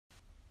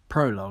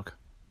Prologue.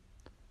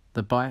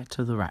 The Bite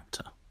of the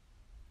Raptor.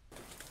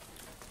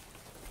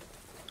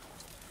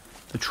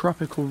 The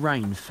tropical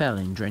rain fell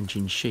in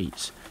drenching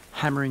sheets,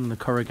 hammering the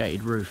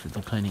corrugated roof of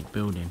the clinic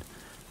building,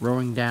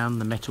 roaring down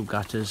the metal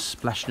gutters,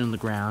 splashing on the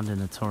ground in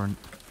a torrent.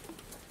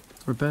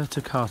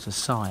 Roberta Carter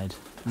sighed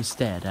and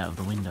stared out of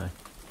the window.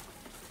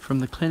 From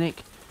the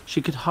clinic,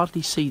 she could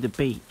hardly see the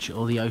beach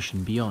or the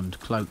ocean beyond,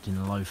 cloaked in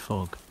a low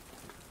fog.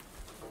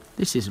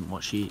 This isn't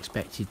what she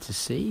expected to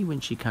see when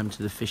she came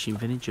to the fishing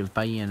village of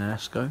Bay on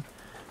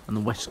the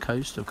west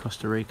coast of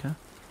Costa Rica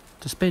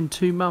to spend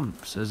 2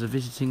 months as a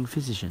visiting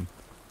physician.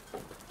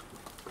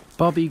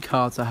 Bobby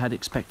Carter had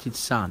expected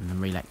sun and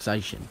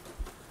relaxation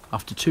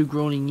after 2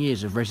 grueling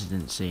years of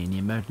residency in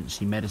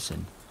emergency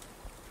medicine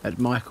at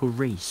Michael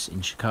Reese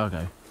in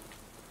Chicago.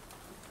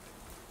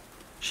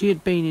 She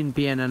had been in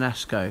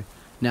Bienanasco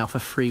now for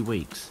 3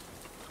 weeks,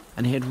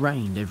 and it had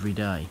rained every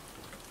day.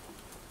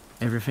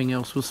 Everything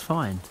else was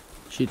fine.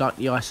 She liked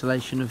the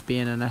isolation of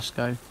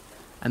Bienanasco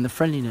and the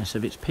friendliness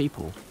of its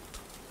people.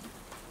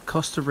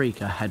 Costa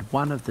Rica had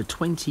one of the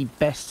 20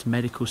 best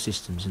medical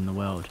systems in the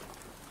world.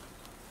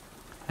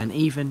 And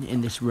even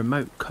in this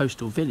remote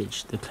coastal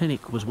village, the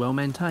clinic was well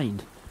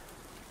maintained,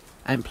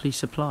 amply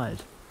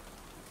supplied.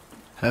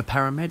 Her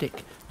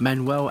paramedic,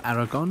 Manuel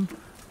Aragon,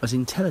 was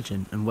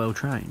intelligent and well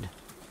trained.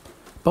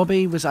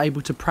 Bobby was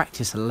able to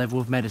practice a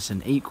level of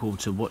medicine equal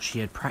to what she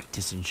had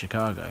practiced in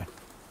Chicago.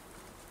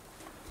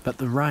 But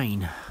the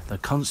rain, the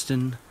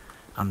constant,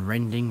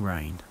 unending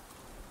rain.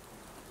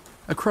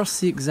 Across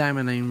the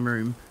examining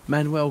room,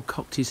 Manuel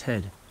cocked his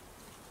head.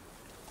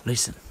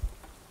 "Listen,"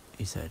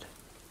 he said.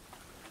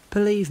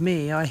 "Believe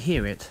me, I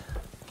hear it,"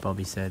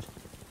 Bobby said.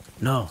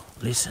 "No,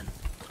 listen."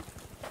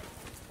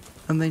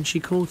 And then she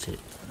caught it.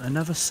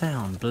 Another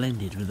sound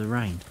blended with the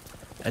rain,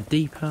 a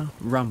deeper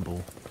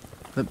rumble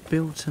that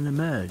built and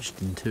emerged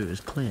until it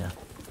was clear,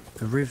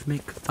 the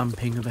rhythmic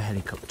thumping of a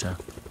helicopter.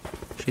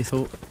 She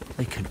thought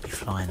they couldn't be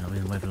flying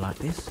in weather like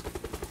this.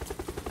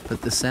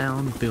 But the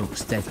sound built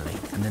steadily,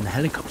 and then the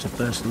helicopter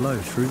burst low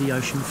through the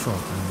ocean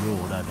fog and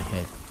roared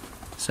overhead,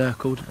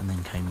 circled and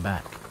then came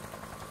back.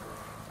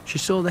 She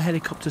saw the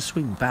helicopter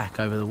swing back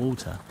over the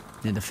water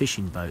near the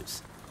fishing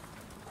boats,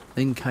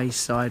 then case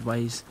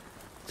sideways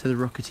to the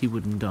rockety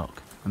wooden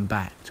dock and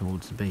back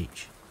towards the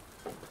beach.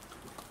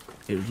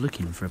 It was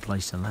looking for a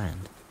place to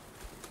land.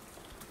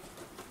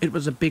 It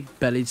was a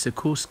big-bellied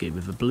Sikorsky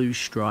with a blue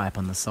stripe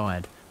on the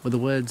side with the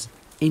words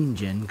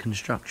InGen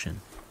Construction.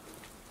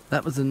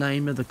 That was the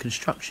name of the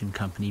construction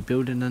company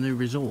building a new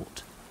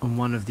resort on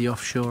one of the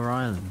offshore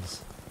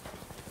islands.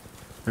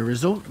 The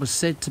resort was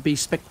said to be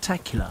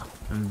spectacular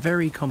and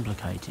very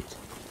complicated.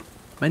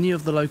 Many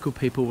of the local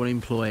people were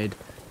employed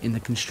in the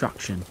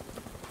construction,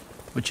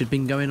 which had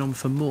been going on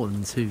for more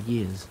than 2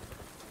 years.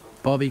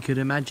 Bobby could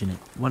imagine it,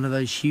 one of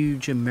those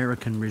huge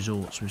American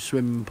resorts with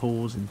swimming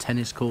pools and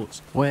tennis courts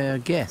where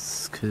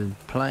guests could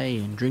play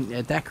and drink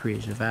their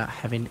daiquiris without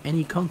having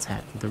any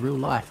contact with the real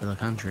life of the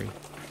country.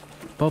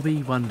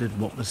 Bobby wondered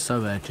what was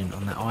so urgent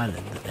on that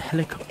island that the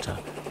helicopter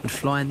would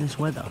fly in this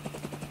weather.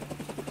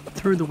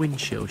 Through the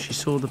windshield she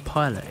saw the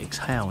pilot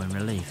exhale in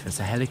relief as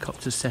the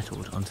helicopter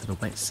settled onto the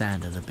wet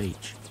sand of the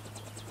beach.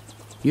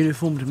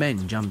 Uniformed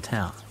men jumped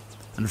out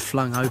and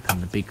flung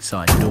open the big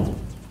side door.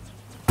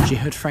 She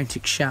heard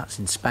frantic shouts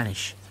in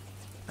Spanish,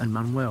 and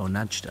Manuel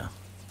nudged her.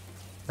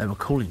 They were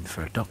calling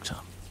for a doctor.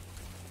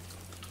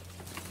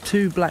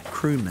 2 black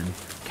crewmen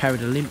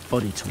carried a limp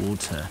body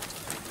towards her,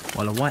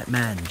 while a white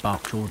man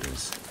barked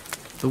orders.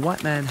 The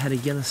white man had a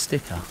yellow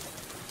sticker.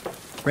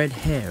 Red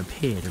hair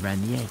appeared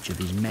around the edge of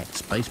his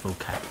Mets baseball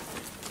cap.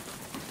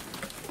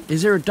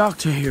 "Is there a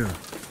doctor here?"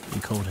 he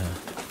called her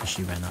as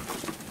she ran up.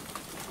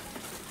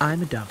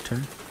 "I'm a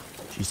doctor,"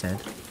 she said.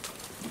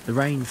 The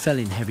rain fell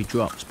in heavy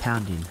drops,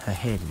 pounding her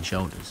head and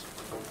shoulders.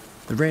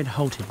 The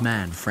red-halted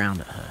man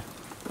frowned at her.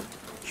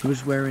 She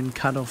was wearing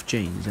cut-off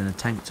jeans and a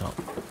tank top.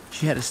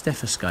 She had a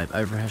stethoscope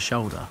over her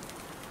shoulder.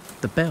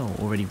 The bell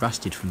already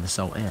rusted from the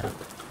salt air.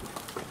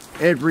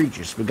 "Ed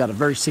Regis, we've got a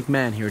very sick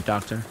man here,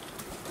 doctor."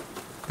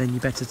 "Then you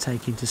better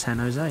take him to San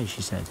Jose,"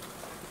 she said.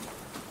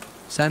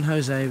 San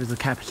Jose was the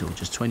capital,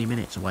 just 20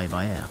 minutes away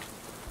by air.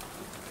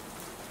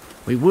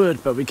 "We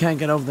would, but we can't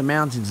get over the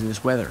mountains in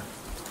this weather.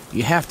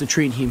 You have to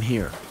treat him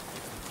here."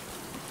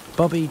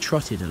 Bobby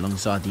trotted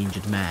alongside the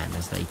injured man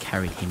as they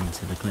carried him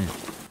into the clinic.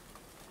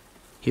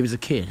 He was a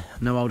kid,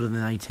 no older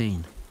than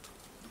 18.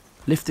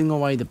 Lifting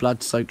away the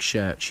blood-soaked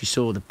shirt, she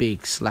saw the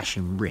big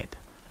slashing rip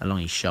along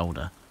his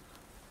shoulder,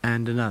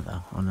 and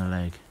another on the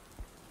leg.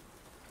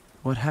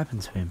 What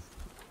happened to him?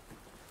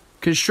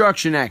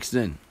 "Construction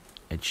accident,"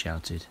 Ed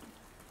shouted.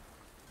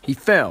 "He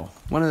fell.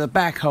 One of the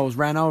backhoes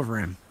ran over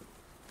him."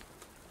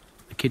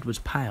 The kid was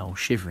pale,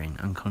 shivering,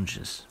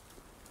 unconscious.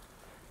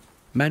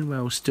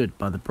 Manuel stood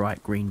by the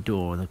bright green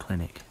door of the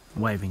clinic,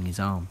 waving his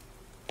arm.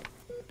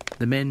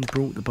 The men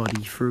brought the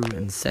body through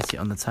and set it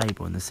on the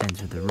table in the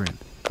centre of the room.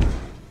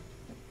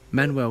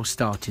 Manuel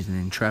started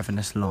an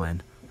intravenous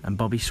line, and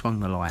Bobby swung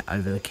the light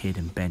over the kid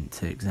and bent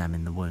to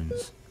examine the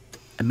wounds.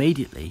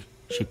 Immediately,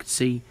 she could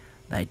see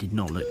they did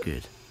not look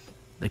good.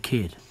 The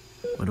kid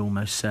would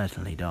almost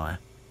certainly die.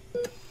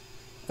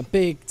 A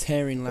big,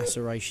 tearing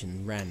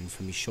laceration ran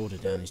from his shoulder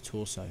down his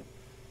torso.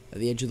 At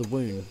the edge of the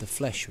wound, the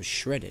flesh was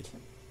shredded.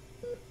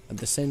 At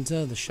the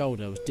centre, the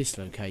shoulder was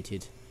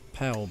dislocated,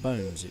 pale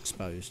bones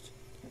exposed.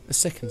 A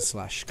second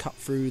slash cut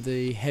through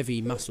the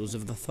heavy muscles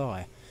of the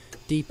thigh,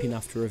 deep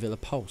enough to reveal a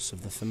pulse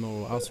of the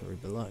femoral artery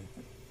below.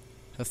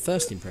 Her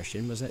first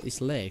impression was that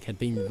this leg had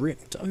been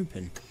ripped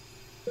open.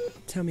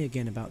 "Tell me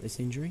again about this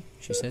injury,"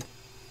 she said.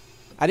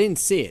 "I didn't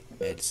see it,"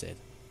 Ed said.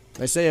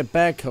 "They say a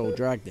backhoe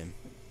dragged him."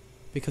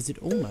 "Because it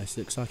almost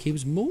looks like he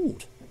was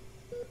mauled,"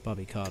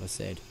 Bobby Carter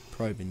said,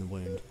 probing the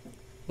wound.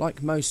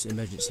 Like most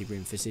emergency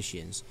room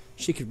physicians,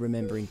 she could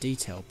remember in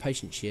detail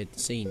patients she had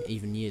seen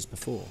even years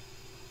before.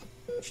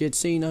 She had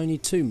seen only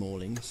 2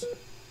 maulings.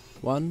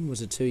 One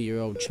was a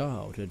 2-year-old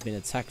child who had been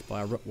attacked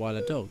by a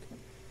Rottweiler dog.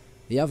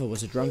 The other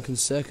was a drunken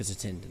circus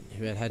attendant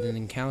who had had an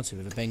encounter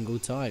with a Bengal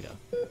tiger.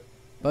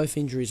 Both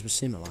injuries were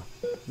similar.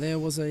 There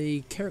was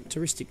a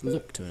characteristic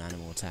look to an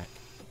animal attack.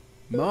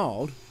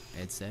 "Mauled?"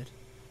 Ed said.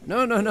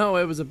 No,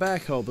 it was a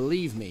backhoe,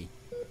 believe me."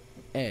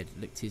 Ed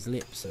licked his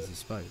lips as he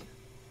spoke.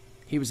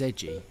 He was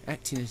edgy,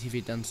 acting as if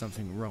he'd done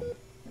something wrong.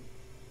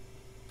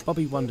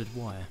 Bobby wondered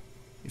why.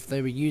 If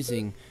they were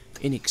using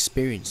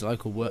inexperienced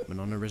local workmen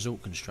on a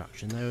resort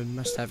construction, they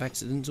must have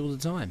accidents all the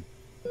time.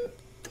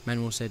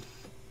 Manuel said,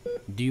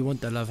 "Do you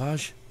want the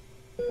lavage?"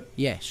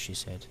 "Yes," she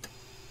said,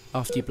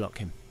 "after you block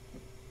him."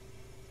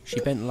 She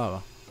bent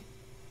lower,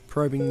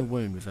 probing the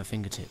wound with her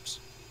fingertips.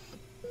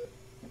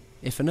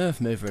 If an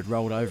earth mover had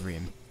rolled over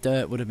him,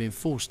 dirt would have been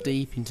forced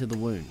deep into the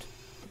wound.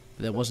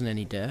 But there wasn't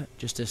any dirt,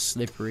 just a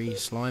slippery,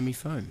 slimy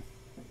foam.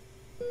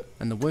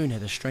 And the wound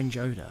had a strange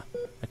odour,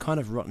 a kind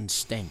of rotten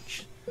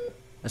stench,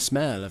 a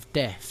smell of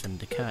death and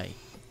decay.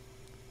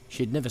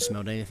 She had never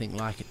smelled anything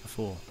like it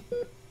before.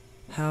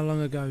 "How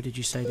long ago did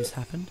you say this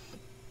happened?"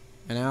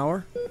 "An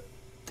hour?"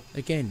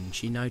 Again,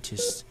 she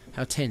noticed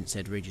how tense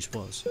Ed Regis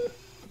was.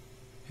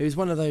 He was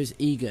one of those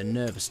eager,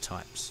 nervous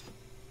types.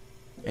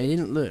 And he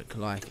didn't look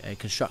like a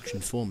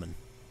construction foreman,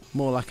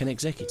 more like an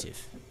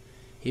executive.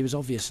 He was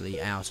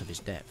obviously out of his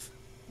depth.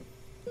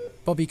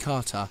 Bobby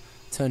Carter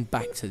turned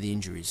back to the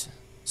injuries.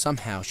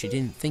 Somehow she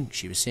didn't think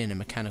she was seeing a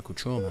mechanical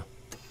trauma.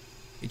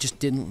 It just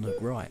didn't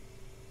look right.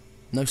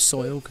 No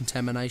soil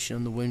contamination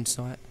on the wound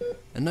site,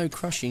 and no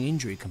crushing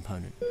injury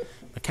component.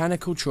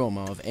 Mechanical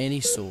trauma of any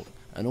sort,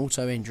 an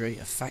auto injury,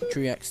 a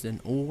factory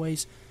accident,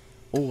 always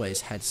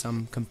had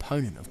some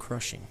component of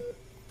crushing.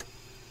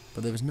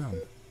 But there was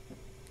none.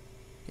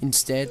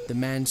 Instead, the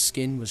man's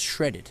skin was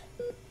shredded,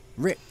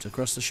 ripped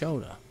across the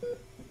shoulder,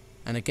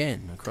 and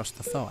again across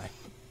the thigh.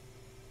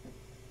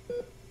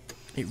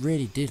 It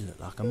really did look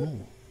like a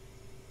maul.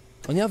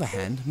 On the other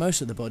hand,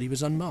 most of the body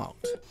was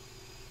unmarked,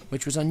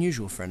 which was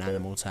unusual for an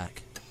animal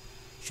attack.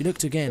 She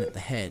looked again at the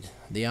head,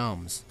 the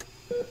arms,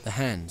 the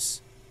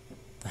hands.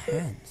 The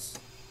hands.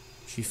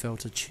 She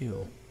felt a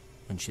chill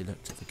when she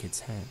looked at the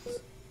kid's hands.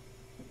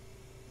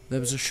 There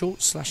was a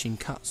short slashing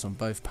cuts on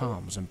both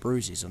palms and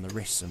bruises on the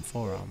wrists and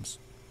forearms.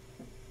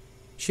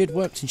 She had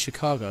worked in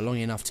Chicago long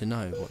enough to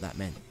know what that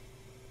meant.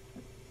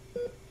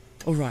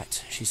 "All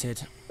right," she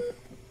said.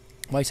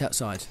 "Wait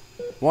outside."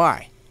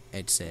 "Why?"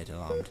 Ed said,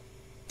 alarmed.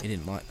 He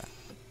didn't like that.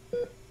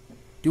 "Do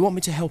you want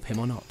me to help him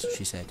or not?"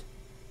 she said,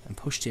 and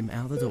pushed him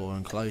out the door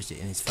and closed it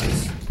in his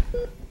face.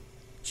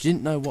 She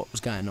didn't know what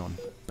was going on,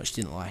 but she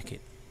didn't like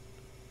it.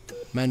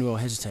 Manuel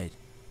hesitated.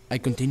 "I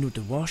continue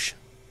to wash?"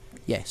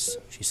 "Yes,"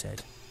 she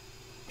said.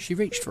 She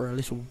reached for a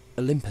little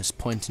Olympus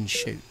point and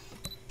shoot.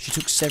 She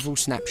took several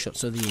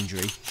snapshots of the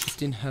injury,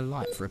 shifting her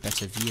light for a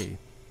better view.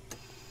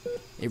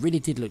 It really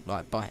did look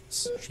like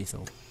bites, she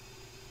thought.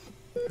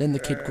 Then the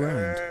kid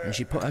groaned, and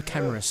she put her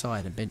camera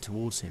aside and bent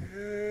towards him.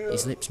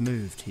 His lips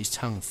moved, his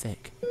tongue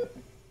thick.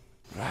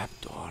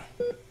 "Raptor,"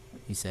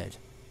 he said.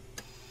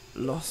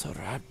 "Lost a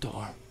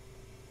raptor."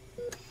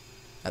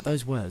 At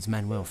those words,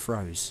 Manuel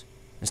froze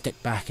and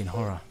stepped back in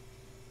horror.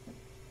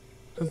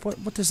 "And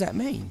what does that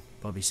mean?"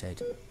 Bobby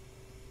said.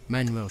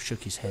 Manuel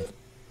shook his head.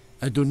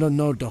 "I do not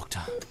know,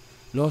 doctor.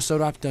 Lost a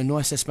raptor no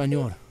es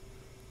español."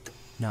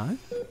 "No?"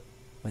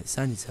 Well, it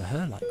sounded to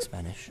her like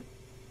Spanish.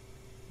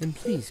 "Then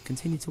please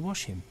continue to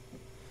wash him."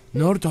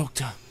 "No,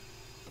 doctor."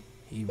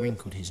 He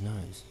wrinkled his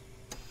nose.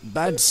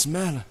 "Bad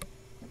smell."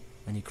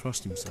 And he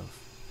crossed himself.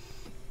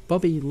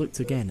 Bobby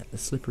looked again at the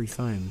slippery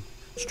foam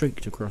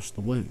streaked across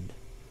the wound.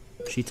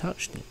 She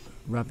touched it,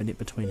 rubbing it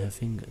between her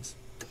fingers.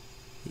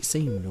 It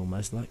seemed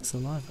almost like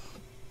saliva.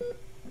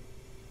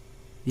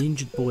 The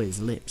injured boy's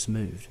lips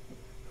moved.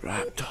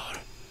 "Raptor,"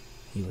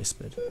 he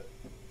whispered.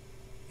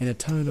 In a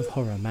tone of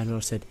horror,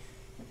 Manuel said,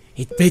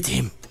 "It bit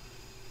him."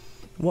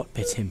 "What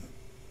bit him?"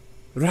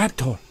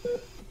 "Raptor."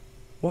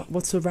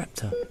 What's a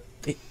raptor?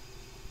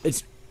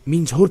 It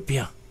means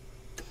hurpia."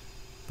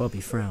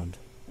 Bobby frowned.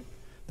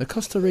 The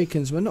Costa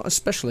Ricans were not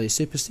especially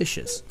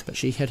superstitious, but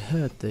she had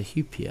heard the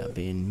hupia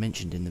being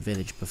mentioned in the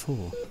village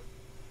before.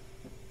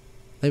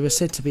 They were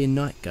said to be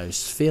night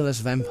ghosts, fearless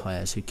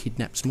vampires who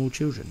kidnap small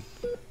children.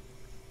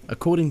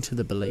 According to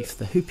the belief,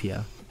 the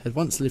hupia had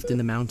once lived in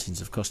the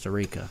mountains of Costa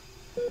Rica,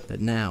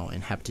 but now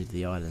inhabited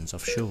the islands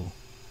offshore.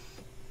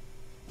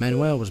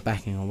 Manuel was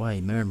backing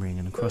away, murmuring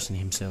and crossing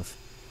himself.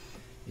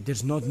 "It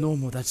is not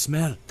normal, that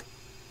smell,"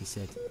 he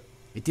said.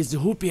 "It is the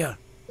hoopia."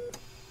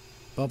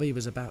 Bobby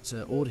was about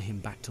to order him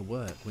back to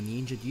work when the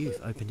injured youth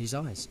opened his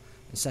eyes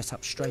and sat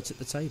up straight at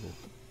the table.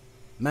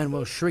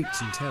 Manuel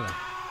shrieked in terror.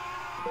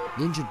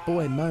 The injured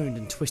boy moaned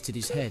and twisted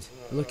his head,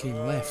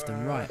 looking left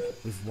and right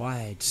with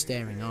wide,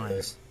 staring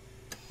eyes.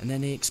 And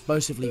then he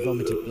explosively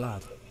vomited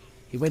blood.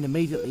 He went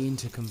immediately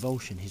into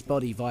convulsion, his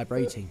body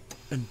vibrating,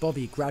 and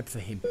Bobby grabbed for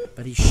him,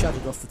 but he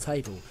shuddered off the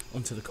table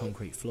onto the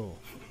concrete floor.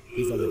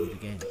 He vomited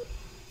again.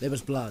 There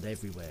was blood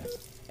everywhere.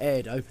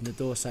 Ed opened the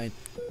door saying,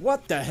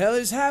 "What the hell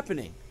is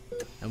happening?"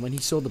 And when he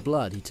saw the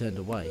blood, he turned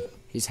away,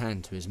 his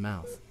hand to his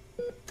mouth.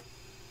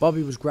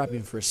 Bobby was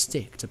grabbing for a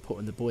stick to put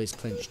in the boy's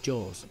clenched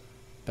jaws,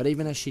 but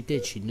even as she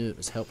did, she knew it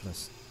was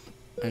helpless.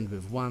 And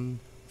with one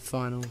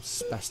final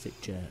spastic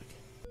jerk,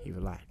 he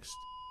relaxed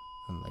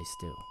and lay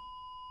still.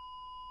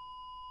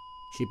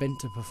 She bent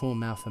to perform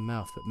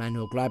mouth-to-mouth, but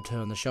Manuel grabbed her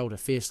on the shoulder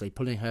fiercely,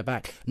 pulling her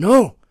back.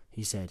 "No!"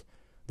 he said.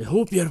 "The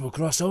hoopia will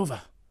cross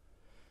over."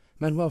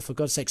 "Manuel, for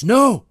God's sakes,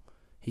 no!"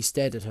 He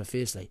stared at her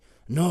fiercely.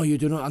 "No, you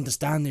do not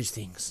understand these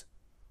things."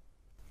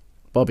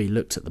 Bobby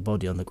looked at the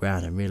body on the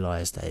ground and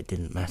realised that it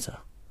didn't matter.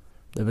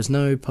 There was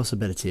no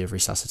possibility of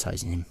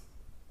resuscitating him.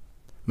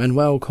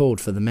 Manuel called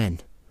for the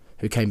men,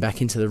 who came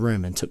back into the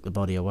room and took the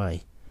body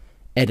away.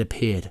 Ed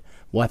appeared,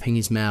 wiping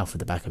his mouth with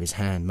the back of his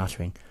hand,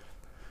 muttering,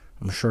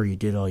 "I'm sure you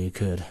did all you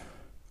could."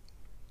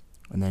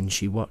 And then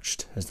she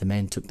watched as the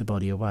men took the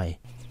body away,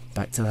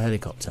 back to the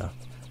helicopter,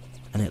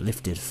 and it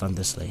lifted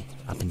thunderously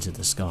up into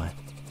the sky.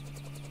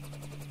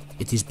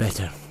 "It is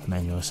better,"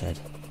 Manuel said.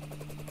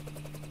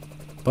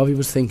 Bobby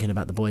was thinking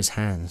about the boy's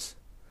hands.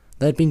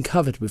 They had been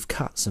covered with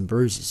cuts and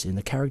bruises in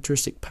the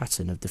characteristic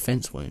pattern of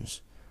defence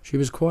wounds. She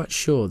was quite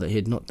sure that he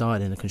had not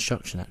died in a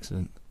construction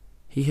accident.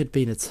 He had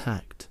been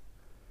attacked,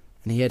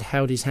 and he had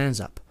held his hands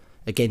up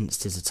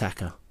against his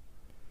attacker.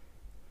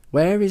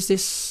 "Where is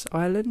this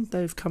island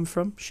they've come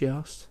from?" she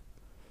asked.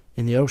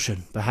 "In the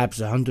ocean, perhaps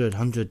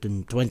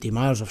 120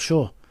 miles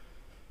offshore."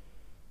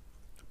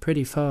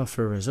 "Pretty far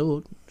for a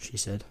resort," she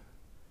said.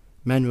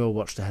 Manuel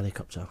watched the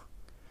helicopter.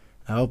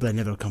 "I hope they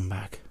never come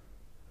back."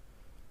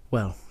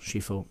 Well, she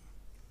thought.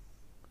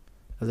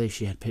 At least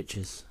she had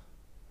pictures.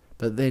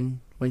 But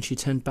then, when she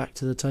turned back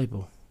to the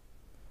table,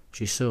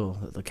 she saw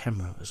that the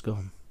camera was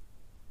gone.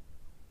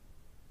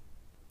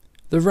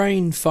 The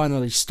rain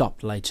finally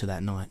stopped later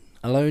that night.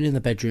 Alone in the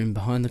bedroom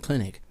behind the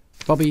clinic,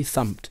 Bobby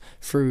thumped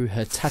through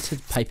her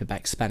tattered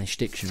paperback Spanish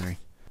dictionary.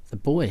 The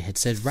boy had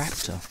said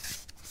Raptor,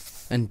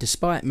 and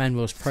despite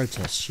Manuel's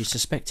protests, she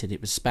suspected it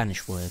was a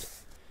Spanish word.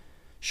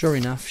 Sure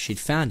enough, she'd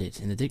found it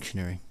in the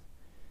dictionary.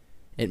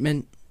 It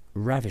meant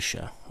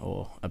ravisher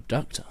or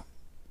abductor.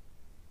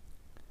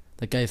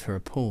 That gave her a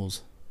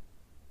pause.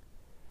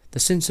 The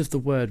sense of the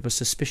word was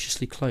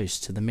suspiciously close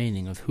to the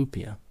meaning of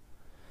hoopia.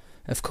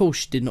 Of course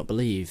she did not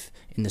believe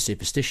in the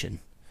superstition,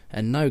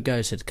 and no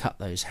ghost had cut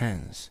those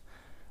hands.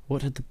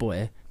 What had the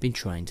boy been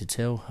trying to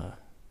tell her?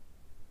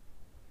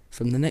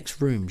 From the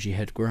next room she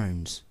heard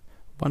groans.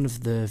 One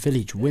of the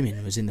village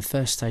women was in the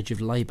first stage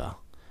of labour,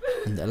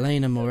 and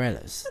Elena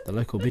Morelos, the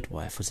local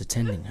midwife, was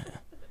attending her.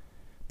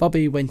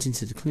 Bobby went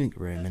into the clinic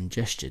room and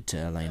gestured to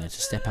Elena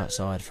to step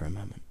outside for a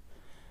moment.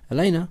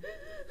 "Elena?"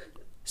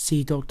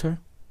 "See, doctor?"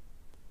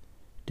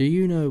 "Do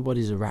you know what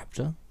is a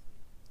raptor?"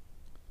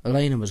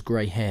 Elena was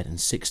grey-haired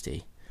and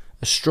 60,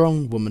 a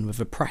strong woman with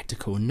a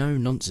practical,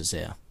 no-nonsense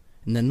air.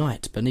 In the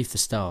night, beneath the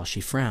stars,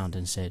 she frowned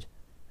and said,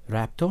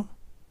 "Raptor?"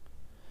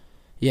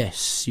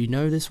 "Yes, you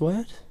know this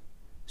word?"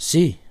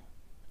 "Si,"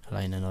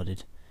 Elena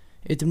nodded.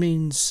 "It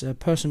means a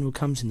person who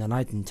comes in the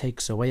night and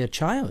takes away a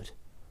child."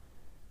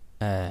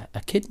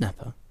 A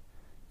kidnapper?"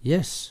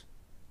 "Yes."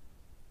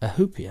 "A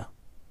hoopia?"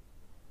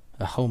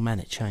 Her whole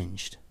manner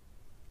changed.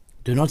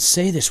 "Do not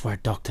say this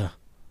word, doctor."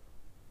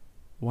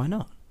 "Why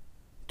not?"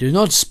 "Do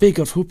not speak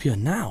of hoopia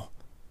now,"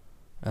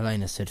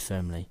 Elena said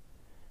firmly,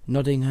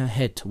 nodding her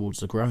head towards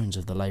the groans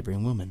of the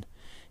labouring woman.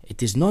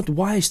 "It is not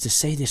wise to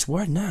say this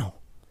word now."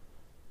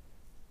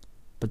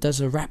 "But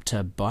does a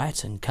raptor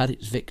bite and cut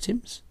its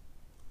victims?"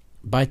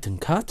 "Bite and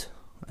cut?"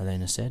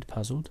 Elena said,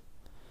 puzzled.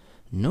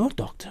 "No,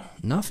 doctor,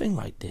 nothing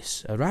like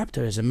this. A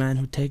raptor is a man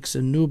who takes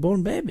a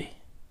newborn baby."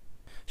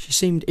 She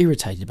seemed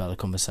irritated by the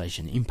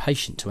conversation,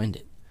 impatient to end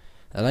it.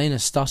 Elena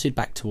started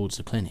back towards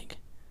the clinic.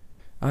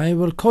 "I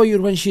will call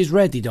you when she is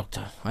ready,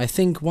 doctor. I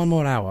think 1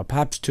 more hour,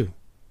 perhaps 2.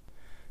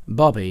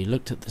 Bobby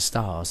looked at the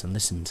stars and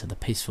listened to the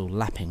peaceful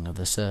lapping of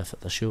the surf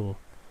at the shore.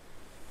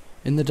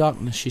 In the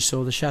darkness she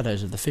saw the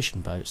shadows of the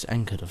fishing boats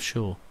anchored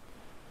offshore.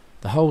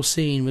 The whole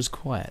scene was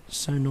quiet,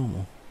 so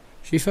normal.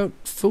 She felt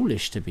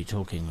foolish to be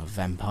talking of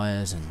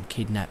vampires and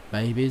kidnapped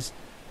babies.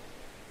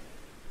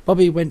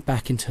 Bobby went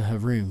back into her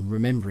room,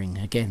 remembering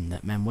again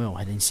that Manuel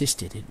had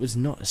insisted it was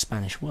not a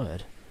Spanish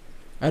word.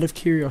 Out of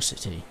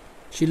curiosity,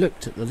 she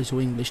looked at the little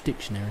English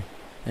dictionary,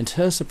 and to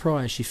her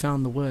surprise she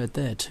found the word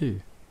there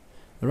too.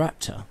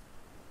 Raptor,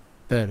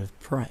 bird of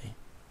prey.